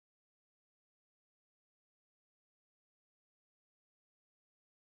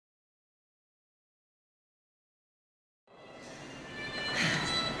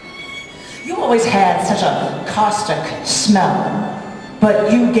always had such a caustic smell.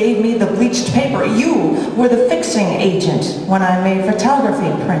 But you gave me the bleached paper. You were the fixing agent when I made photography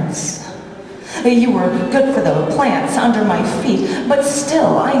prints. You were good for the plants under my feet, but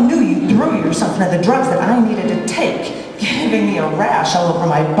still, I knew you threw yourself into the drugs that I needed to take, giving me a rash all over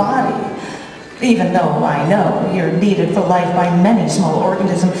my body. Even though I know you're needed for life by many small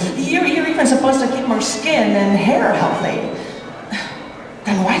organisms, you're even supposed to keep my skin and hair healthy.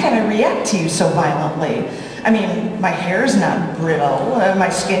 Then why did I react to you so violently? I mean, my hair's not brittle, my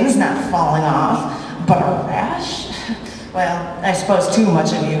skin's not falling off, but a rash? Well, I suppose too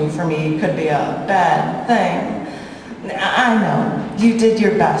much of you for me could be a bad thing. I know, you did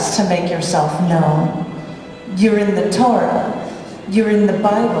your best to make yourself known. You're in the Torah, you're in the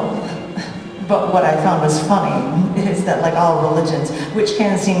Bible. But what I found was funny is that, like all religions, which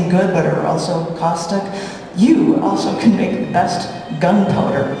can seem good but are also caustic, you also can make the best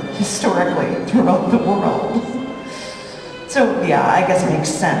gunpowder historically throughout the world. So yeah, I guess it makes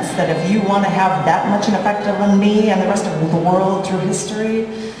sense that if you want to have that much an effect on me and the rest of the world through history,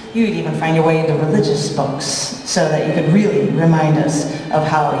 you'd even find your way into religious books so that you could really remind us of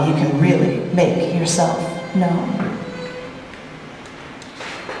how you can really make yourself known.